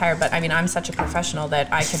definitely getting tired. But I mean, I'm such a professional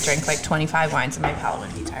that I could drink like 25 wines and my palate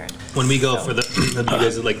wouldn't be tired. When we go for the, you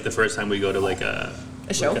guys, like the first time we go to like a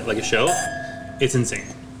show? like a show, it's insane.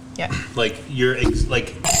 Yeah, Like like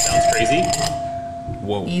sounds crazy.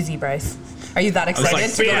 Whoa. easy, Bryce. Are you that was excited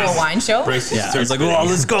like, to go to yes. a wine show? Bryce Yeah, I starts was like, spitting. well,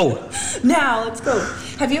 let's go. Now let's go.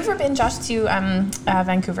 Have you ever been, Josh, to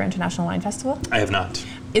Vancouver International Wine Festival? I have not.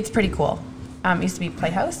 It's pretty cool. It used to be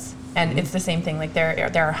Playhouse, and it's the same thing. Like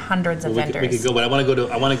there are hundreds of Well, we vendors. could go, but I want to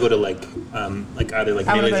go to like either like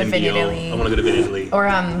I wanna Melee go to and Vineyard Bio. Italy. I want to go to Vineyard Italy.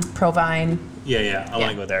 Or Provine. Yeah, I want Yeah.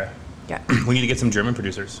 to go there. Yeah. We need to get some German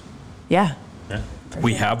producers. Yeah. Yeah.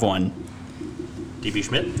 We have one. DB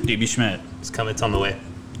Schmidt. DB Schmidt. It's on the way.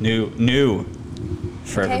 New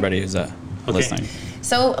for Okay. everybody who's listening.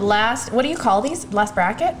 So what do you call these? Last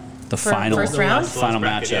bracket? The For final first round? final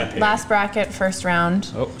bracket, matchup. yeah. Last bracket, first round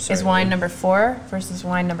Oh, sorry, is wine Lee. number 4 versus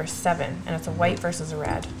wine number 7, and it's a white versus a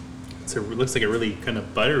red. It looks like a really kind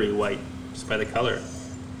of buttery white just by the color.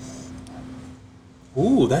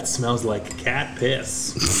 Ooh, that smells like cat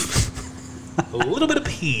piss. A little bit of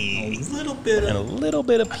pee. A little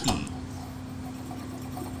bit of pee.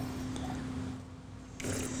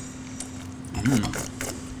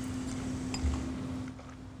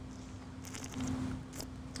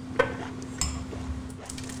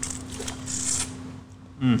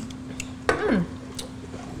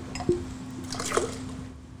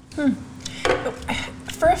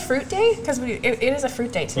 For a fruit day, because it is a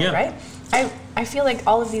fruit day today, Yeah. right? I feel like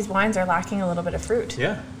all of these wines are lacking a little bit of fruit.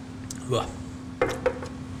 Yeah.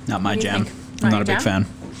 Not my What do you jam. think? I'm Not not a your big fan.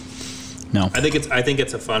 No. I think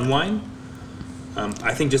it's a fun wine.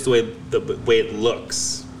 I think just the way it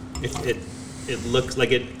looks, it looks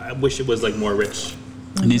like it. I wish it was like more rich.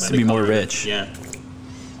 It needs by to the be more color. rich. Yeah.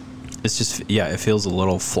 It's just, it feels a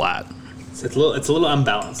little flat. It's a little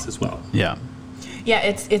unbalanced as well. Yeah. Yeah,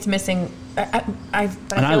 it's missing. But I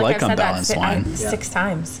And I feel like I've said that unbalanced wine. Yeah. 6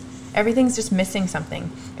 times. Everything's just missing something.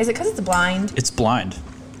 Is it because it's blind? It's blind.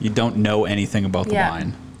 You don't know anything about the Yeah.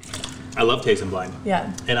 wine. I love tasting blind, Yeah.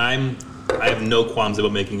 and I have no qualms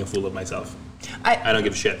about making a fool of myself. I don't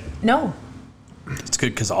give a shit. No. It's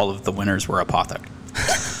good because all of the winners were Apothic.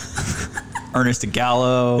 Ernest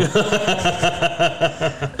Gallo.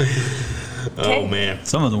 Okay. Oh man.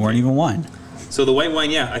 Some of them weren't even wine. So the white wine,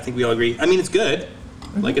 yeah, I think we all agree. I mean, it's good.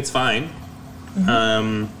 Like it's fine.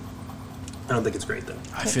 I don't think it's great though.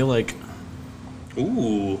 I feel like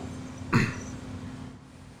Ooh.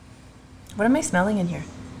 What am I smelling in here?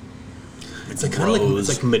 It's like kind of like Rose.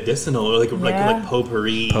 it's like medicinal, or like Yeah.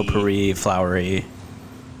 potpourri, potpourri, flowery,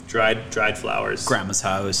 dried flowers. Grandma's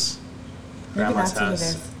house. Maybe Grandma's that's what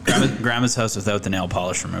it house. is. Grandma's house without the nail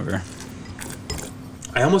polish remover.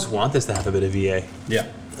 I almost want this to have a bit of VA. Yeah.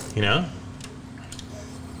 You know?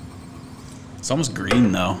 It's almost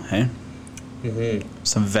green though, hey? Mm-hmm.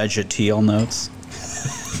 Some vegetal notes.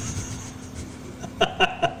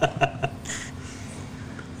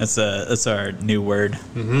 That's our new word.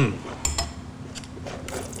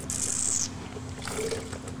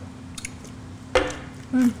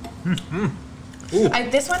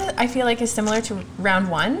 This one I feel like is similar to round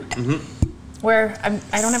 1, where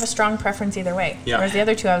I don't have a strong preference either way. Yeah. Whereas the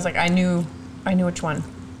other two, I was like, I knew which one.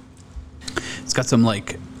 It's got some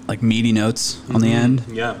like meaty notes on the end.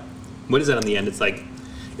 Yeah. What is that on the end? It's like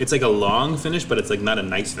a long finish, but it's like not a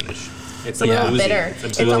nice finish. It's like Yeah. boozy. Bitter.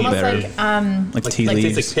 It's boozy. almost bitter. like Like tea like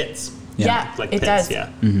leaves. tastes like pits. yeah, Like it pits, does. Yeah.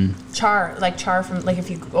 Char from like if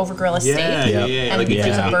you over grill a Yeah, steak, yeah, Yeah. yeah. And Like you just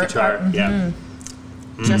just a eat the burnt char. part. Yeah.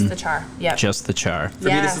 just the char. Yeah. Just the char. For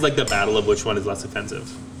me, this is like the battle of which one is less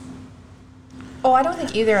offensive. Oh, I don't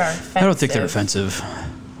think either are offensive. I don't think they're offensive.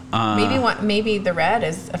 Maybe the red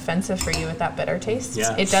is offensive for you with that bitter taste.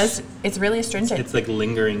 Yeah. It does. It's really astringent. It's like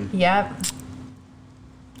lingering. Yeah.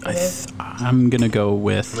 It is. I'm gonna go I'm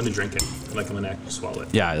with gonna drink it. Like I'm gonna actually swallow it.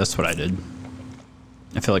 yeah. That's what I did.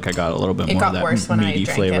 I feel like I got a little bit It more got of that worse when I meaty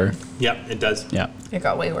drank flavor. it. Yeah, it does. Yeah, It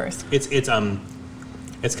got way worse. It's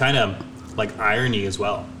kind of like irony as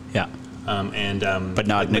well. yeah. But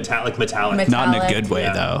not metallic. not in a Metallic, good way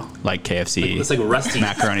yeah. though, like KFC. It's like rusty.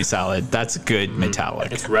 macaroni salad. That's good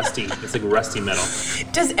metallic. It's rusty. It's like rusty metal.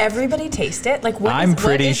 Does everybody taste it? Like what I'm is,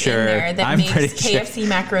 pretty what is sure- in there that I'm makes pretty sure. KFC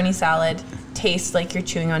macaroni salad taste like you're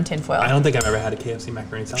chewing on tinfoil? I don't think I've ever had a KFC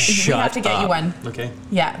macaroni salad. We Shut have to get you up. one. Okay.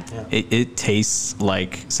 Yeah. It tastes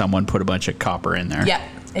like someone put a bunch of copper in there. Yeah,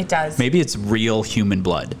 it does. Maybe it's real human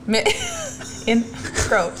blood. In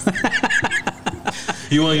gross.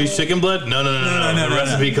 You want to use chicken blood? No. The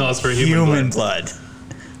recipe calls for human blood.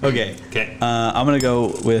 Okay. Okay. I'm gonna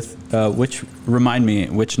go with which. Remind me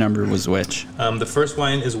which number was which. The first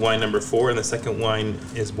wine is wine number 4, and the second wine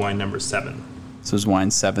is wine number 7. So is wine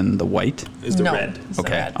 7 the white? Is the No. red. It's the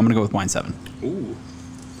Okay. red. I'm gonna go with wine 7. Ooh.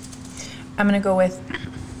 I'm gonna go with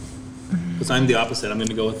Because I'm the opposite. I'm going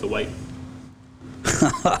to go with the white.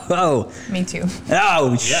 Oh. me too.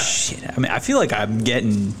 Oh Yeah. shit! I mean, I feel like I'm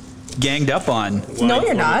getting ganged up on. Wine No, you're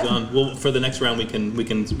before not. we go on. Well, for the next round, we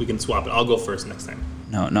can swap it. I'll go first next time.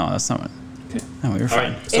 No, that's not what. Okay. No, we were All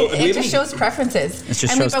fine. right. So, do we It have just any- shows preferences. It just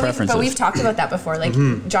And shows preferences. But we've talked about that before. Like,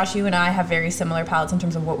 Josh, you and I have very similar palates in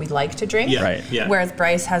terms of what we like to drink. Yeah. Right. Yeah. Whereas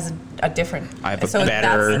Bryce has a different. I have a so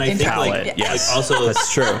better that's And I think, like, palate. Yeah. Yes, like, also-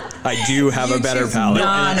 that's true. I do have You a better choose palate.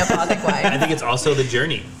 Non-apothic I wine. think it's also the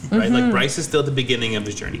journey, right? Like Bryce is still at the beginning of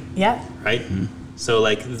his journey, Yeah. right? So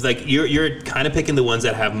like you're kind of picking the ones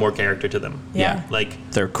that have more character to them. Yeah. Like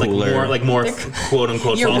They're cooler. like more quote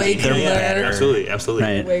unquote You're way salty. cooler. Absolutely.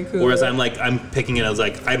 Right. Way cooler. Whereas I'm picking it as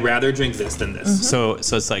like I'd rather drink this than this. So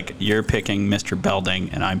it's like you're picking Mr. Belding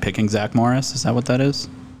and I'm picking Zach Morris. Is that what that is?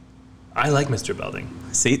 I like Mr. Belding.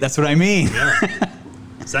 See, that's what I mean. Yeah.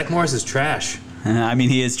 Zach Morris is trash. I mean,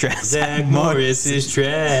 he is trash. Zach Morris is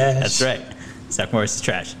trash. That's right. Zach Morris is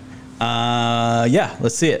trash. Yeah,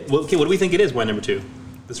 let's see it. Well, okay, what do we think it is? Wine number 2.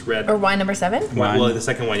 This red. Or wine number 7. Wine, well, the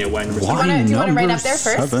second one, yeah, wine number 7. Wine Do you want to write number up there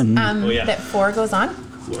first? 7. Oh, yeah. That 4 goes on.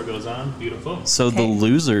 4 goes on. Beautiful. So the Okay.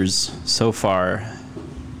 losers so far.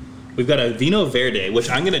 We've got a Vino Verde, which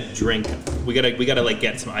I'm gonna drink. We gotta like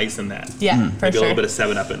get some ice in that. Yeah, for Maybe a sure. little bit of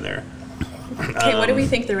 7-Up in there. Okay, what do we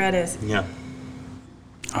think the red is? Yeah.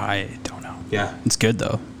 I don't know. Yeah. It's good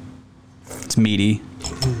though. It's meaty.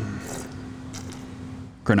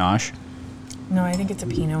 Grenache. No, I think it's a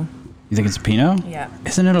Pinot. You think it's Pinot? Yeah.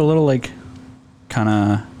 Isn't it a little like kind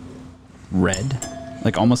of red?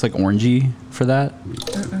 Like almost like orangey for that?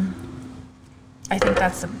 I think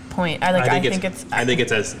that's the point. I think it's. I think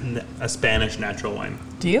it's a Spanish natural wine.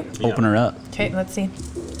 Do you? Yeah. Open her up. Okay, let's see.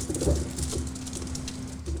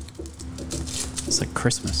 It's like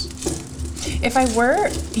Christmas. If I were,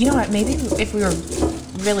 you know what? Maybe if we were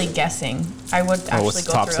really guessing, I would what's actually the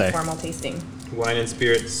go top through say? a formal tasting. Wine and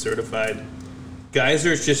spirits certified.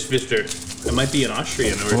 Geyser's just Fister. It might be an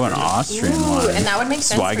Austrian or Oh, an Austrian Ooh, wine. and that would make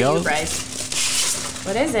sense for Zweigelt? you, Bryce.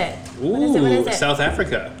 What is it? Ooh, What is it? South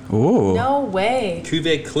Africa. Ooh. No way.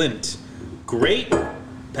 Cuvée Clint. Great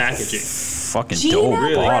packaging. Fucking Gina dope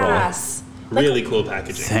really bottle. Brass. Like, Really cool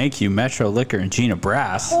packaging. Thank you, Metro Liquor and Gina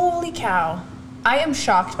Brass. holy cow. I am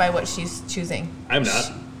shocked by what she's choosing. I'm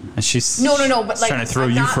not. And she's No, but like trying to throw I'm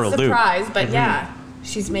you not for a loop. surprised, but yeah,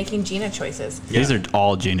 she's making Gina choices. These Yeah. are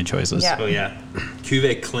all Gina choices. Yeah. Oh yeah.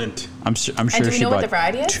 Cuvée Clint. I'm do sure we she know what bought the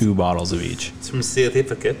variety is? 2 bottles of each. It's from South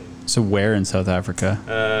Africa. So where in South Africa?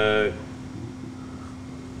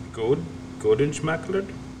 Goldenschmackler?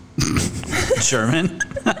 German?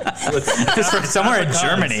 It's from somewhere in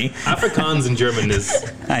Germany. Afrikaans and German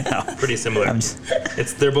is I know. pretty similar. I'm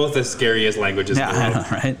just- They're both the scariest languages Yeah, in the I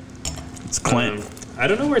world. know, right? It's Clint. I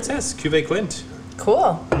don't know where it says Cuvée Clint.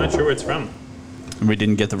 Cool. I'm not sure where it's from. We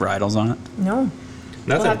didn't get the varietals on it. No, we'll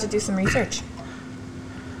Nothing. have to do some research.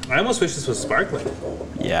 I almost wish this was sparkling.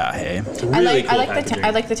 Yeah, hey. Really cool I packaging.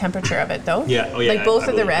 like the temperature of it though. Yeah, oh yeah, Like both I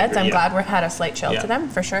of the believe reds, it, I'm yeah. glad we had a slight chill Yeah. to them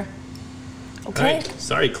for sure. All Okay, right.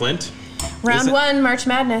 Sorry, Clint. round Is it- 1, March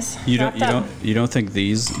Madness. Wrapped up. You don't think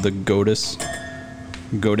these the Gode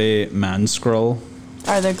Manscroll,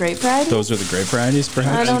 Are there grape varieties? those are the grape varieties I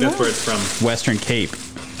perhaps? I don't think that's know. where it's from. Western Cape.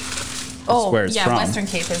 Oh, where it's yeah, from. Western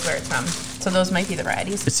Cape is where it's from. So those might be the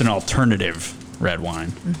varieties. It's an alternative red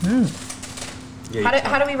wine. Yeah,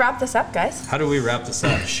 How do we wrap this up, guys? How do we wrap this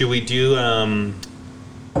up? Should we do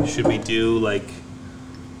like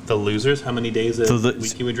the losers? How many days a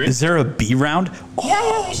week you would drink? Is there a B round? Oh,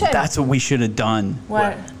 Yeah, we should. That's what we should have done.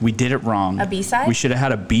 What? We did it wrong. A B-side? We should have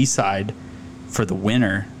had a B-side for the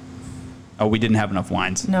winner. Oh, we didn't have enough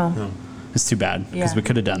wines. No. It's too bad because Yeah. we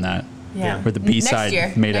could have done that. Yeah. Where the B-side Next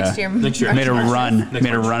year. made Next a year. Next year. made a March. run, Next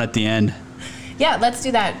made a March. run at the end. Yeah, let's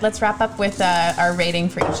do that. Let's wrap up with our rating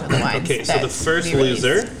for each of the wines. Okay, so that the first we released.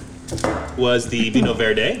 loser was the Vino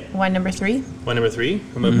Verde, Wine number 3. wine number 3.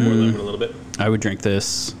 I'm gonna pour a little bit. I would drink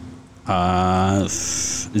this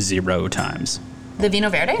 0 times. The Vino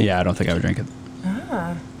Verde? Yeah, I don't think I would drink it.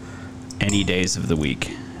 Any days of the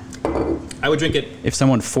week. I would drink it. If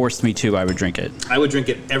someone forced me to, I would drink it. I would drink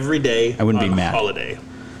it every day. I wouldn't on be mad. Holiday,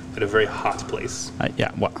 at a very hot place.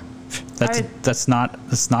 Yeah, well, that's not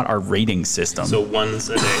our rating system. So once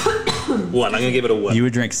a day. 1. I'm gonna give it a 1. You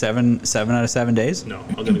would drink seven out of 7 days? No,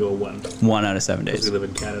 I'm gonna go a 1. 1 out of 7 Because days. we live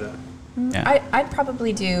in Canada. Yeah. I'd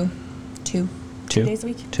probably do 2 2 days a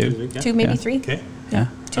week. 2. Yeah. 2, maybe Yeah. 3. Okay. Yeah.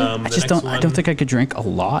 The I just next don't. I don't one- think I could drink a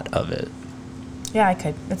lot of it. Yeah, I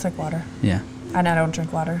could. It's like water. Yeah. And I don't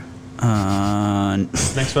drink water.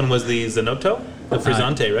 Next one was the Zanotto, the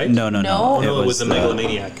Frizzante, right? No. No. No, it was the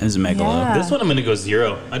Megalomaniac. It was a Megalo. Yeah. This one I'm gonna go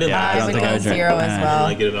 0. I didn't Yeah, like I I don't would think I go would drink- 0 as I well. don't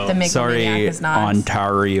like it at all. The Megalomaniac Sorry, is not.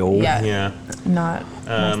 Ontario. Yeah. Yeah. Not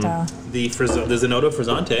my style. The Zanotto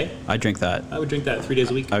Frizzante, I drink that. I would drink that 3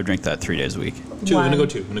 days a week. I would drink that 3 days a week. 2. I'm gonna go One.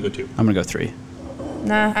 2. I'm gonna go 2. I'm gonna go 3.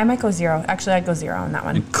 Nah, I might go 0. Actually, I'd go 0 on that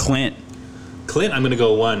one. Clint. Clint, I'm gonna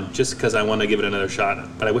go 1 just because I want to give it another shot.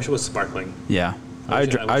 But I wish it was sparkling. Yeah. I I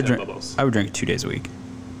wish it had drink. bubbles. I would drink it 2 days a week.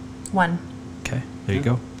 1. Okay. There you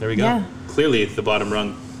go. There we go. Yeah. Clearly the bottom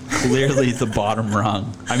rung. Clearly the bottom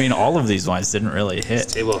rung. I mean, all of these wines didn't really hit.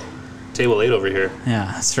 Table 8 over here.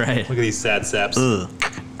 Yeah, that's right. Look at these sad saps. Ugh.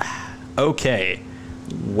 Okay.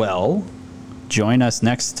 Well, join us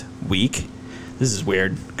next week. This is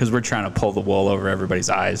weird because we're trying to pull the wool over everybody's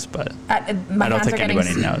eyes, but My I don't hands think are getting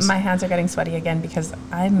anybody knows. My hands are getting sweaty again because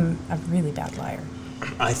I'm a really bad liar.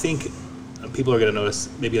 I think people are gonna notice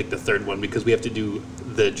maybe like the third one because we have to do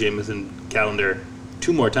the Jameson calendar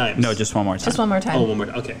 2 more times. no, just one more time. Just one more time. Oh, 1 more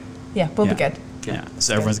time. Okay. Yeah, we'll Yeah. be good. Yeah.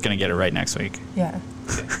 So everyone's gonna get it right next week. Yeah.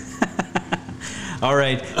 All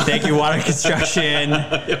right. Thank you, Water Construction.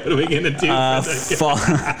 What are we gonna do?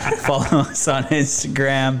 Follow us on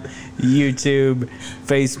Instagram, YouTube,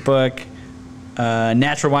 Facebook,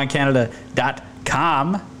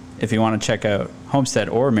 naturalwinecanada.com if you want to check out Homestead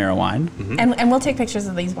or Mirror Wine. Mm-hmm. And we'll take pictures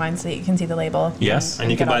of these wines so that you can see the label. Yes.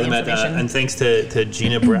 And you get can all buy the them at, information. and thanks to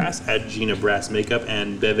Gina Brass at Gina Brass Makeup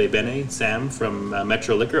and Beve Bene, Sam from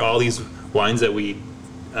Metro Liquor, all these wines that we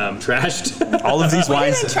trashed. All of these We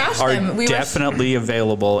wines didn't trash are them. We were- definitely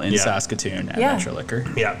available in Yeah. Saskatoon at Yeah. Metro Liquor.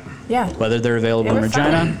 Yeah. Yeah. Whether they're available They in were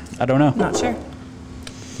Regina, I don't know. Not sure.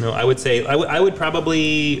 No, I would say I would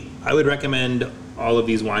recommend all of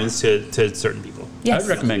these wines to certain people. Yes. I'd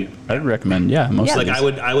recommend, yeah, most Yeah. of Like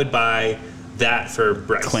these. I would buy that for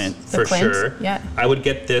Bryce. Clint. For Clint, sure. yeah. I would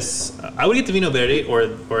get this. I would get the Vino Verde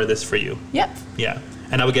or this for you. Yep. Yeah.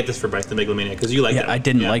 And I would get this for Bryce, the Megalomaniac, because you like Yeah, that. I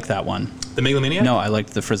didn't Yeah. like that one. The Megalomaniac? No, I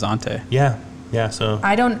liked the Frizzante. Yeah. Yeah, so.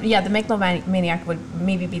 I don't. Yeah, the Megalomaniac would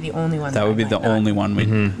maybe be the only one. That would be the only one we.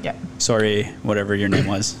 Yeah. Sorry, whatever your name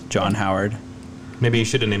was, John Howard. Maybe you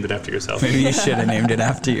should have named it after yourself. Maybe you should have named it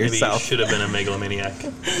after Maybe you yourself. should have been a Megalomaniac.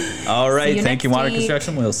 All right, you thank you, next Water week.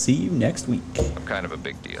 Construction. We'll see you next week. I'm kind of a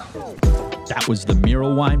big deal. That was the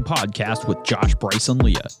Miro Wine Podcast with Josh, Bryce, and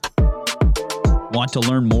Leah. Want to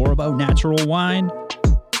learn more about natural wine?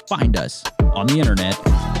 Find us on the internet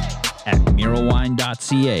at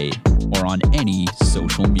mirowine.ca or on any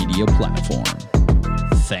social media platform.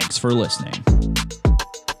 Thanks for listening.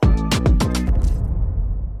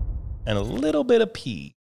 And a little bit of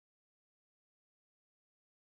pee.